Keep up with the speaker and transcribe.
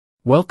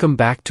Welcome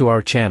back to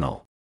our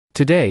channel.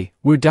 Today,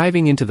 we're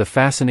diving into the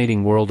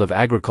fascinating world of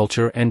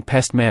agriculture and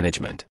pest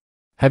management.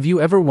 Have you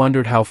ever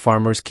wondered how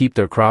farmers keep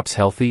their crops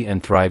healthy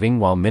and thriving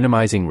while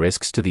minimizing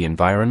risks to the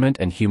environment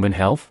and human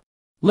health?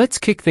 Let's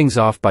kick things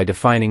off by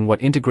defining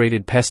what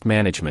Integrated Pest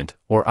Management,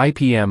 or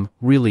IPM,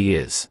 really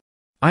is.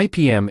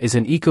 IPM is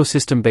an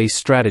ecosystem-based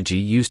strategy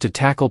used to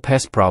tackle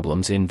pest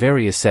problems in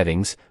various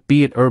settings,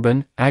 be it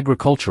urban,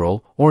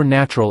 agricultural, or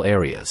natural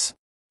areas.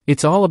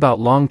 It's all about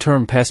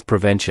long-term pest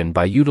prevention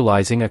by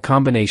utilizing a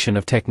combination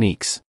of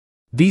techniques.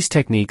 These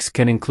techniques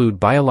can include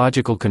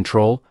biological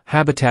control,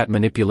 habitat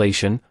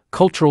manipulation,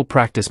 cultural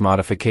practice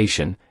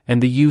modification,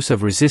 and the use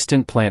of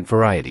resistant plant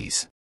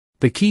varieties.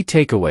 The key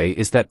takeaway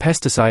is that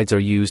pesticides are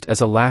used as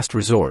a last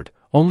resort,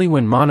 only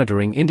when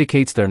monitoring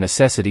indicates their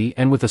necessity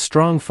and with a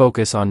strong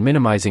focus on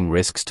minimizing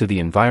risks to the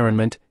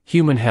environment,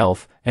 human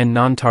health, and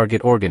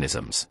non-target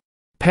organisms.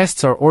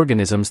 Pests are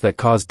organisms that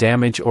cause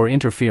damage or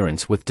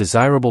interference with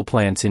desirable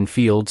plants in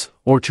fields,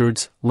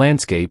 orchards,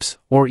 landscapes,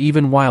 or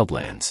even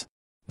wildlands.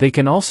 They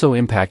can also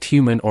impact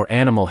human or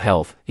animal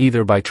health,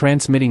 either by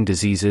transmitting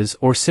diseases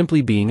or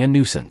simply being a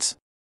nuisance.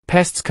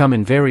 Pests come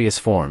in various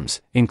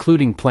forms,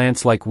 including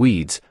plants like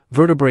weeds,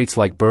 vertebrates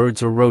like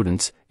birds or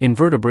rodents,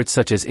 invertebrates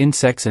such as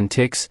insects and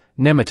ticks,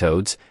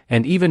 nematodes,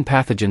 and even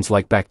pathogens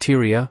like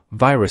bacteria,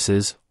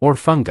 viruses, or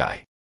fungi.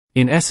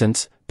 In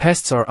essence,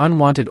 pests are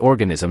unwanted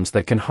organisms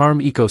that can harm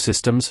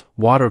ecosystems,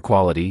 water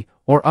quality,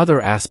 or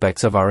other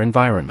aspects of our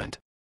environment.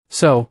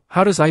 So,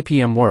 how does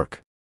IPM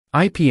work?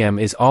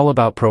 IPM is all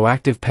about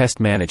proactive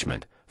pest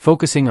management,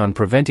 focusing on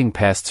preventing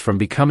pests from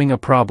becoming a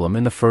problem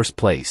in the first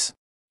place.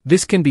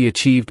 This can be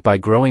achieved by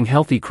growing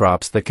healthy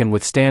crops that can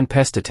withstand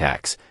pest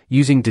attacks,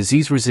 using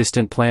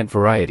disease-resistant plant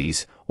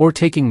varieties, or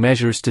taking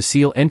measures to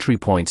seal entry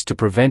points to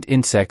prevent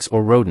insects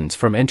or rodents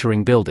from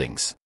entering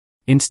buildings.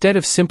 Instead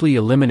of simply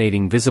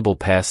eliminating visible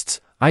pests,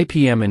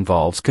 IPM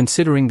involves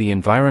considering the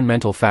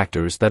environmental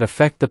factors that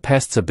affect the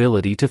pest's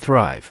ability to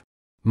thrive.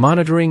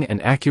 Monitoring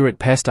and accurate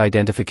pest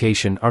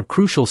identification are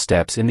crucial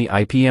steps in the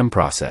IPM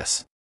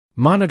process.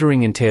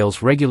 Monitoring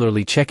entails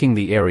regularly checking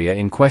the area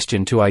in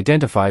question to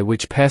identify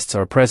which pests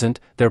are present,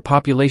 their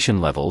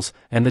population levels,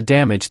 and the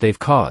damage they've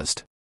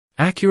caused.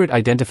 Accurate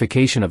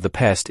identification of the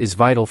pest is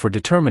vital for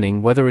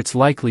determining whether it's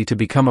likely to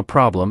become a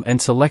problem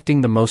and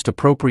selecting the most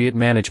appropriate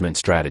management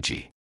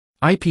strategy.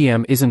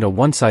 IPM isn't a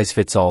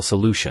one-size-fits-all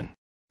solution.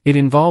 It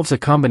involves a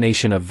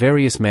combination of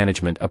various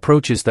management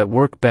approaches that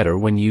work better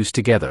when used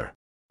together.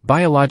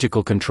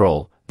 Biological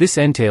control: this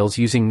entails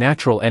using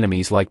natural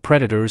enemies like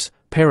predators,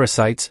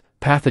 parasites,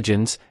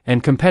 pathogens,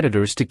 and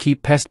competitors to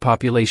keep pest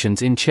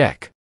populations in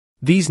check.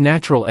 These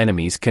natural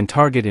enemies can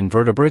target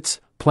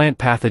invertebrates, plant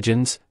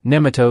pathogens,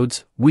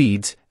 nematodes,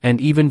 weeds, and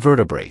even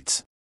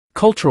vertebrates.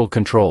 Cultural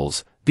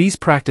controls: these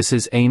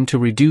practices aim to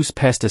reduce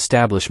pest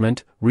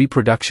establishment,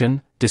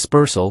 reproduction,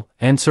 dispersal,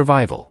 and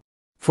survival.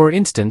 For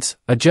instance,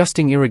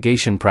 adjusting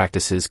irrigation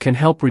practices can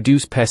help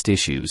reduce pest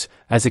issues,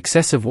 as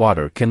excessive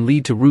water can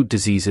lead to root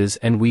diseases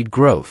and weed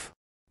growth.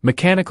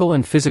 Mechanical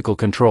and physical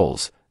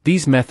controls: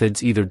 these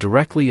methods either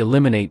directly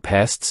eliminate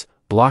pests,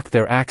 block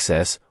their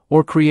access,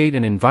 or create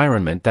an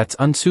environment that's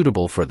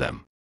unsuitable for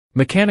them.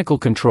 Mechanical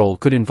control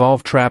could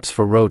involve traps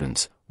for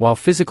rodents, while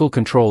physical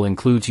control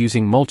includes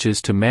using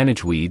mulches to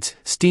manage weeds,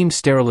 steamed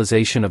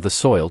sterilization of the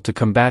soil to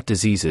combat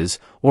diseases,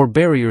 or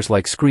barriers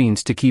like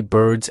screens to keep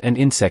birds and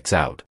insects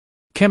out.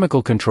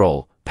 Chemical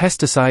control: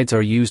 pesticides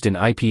are used in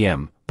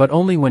IPM, but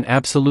only when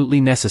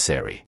absolutely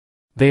necessary.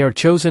 They are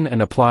chosen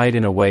and applied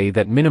in a way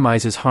that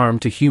minimizes harm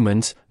to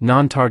humans,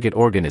 non-target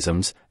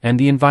organisms, and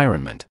the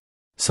environment.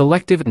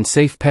 Selective and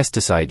safe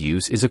pesticide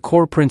use is a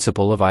core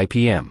principle of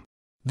IPM.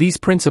 These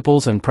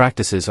principles and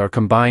practices are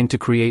combined to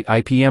create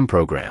IPM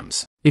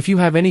programs. If you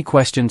have any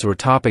questions or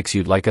topics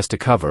you'd like us to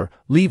cover,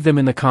 leave them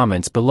in the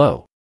comments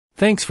below.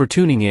 Thanks for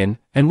tuning in,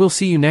 and we'll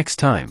see you next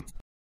time.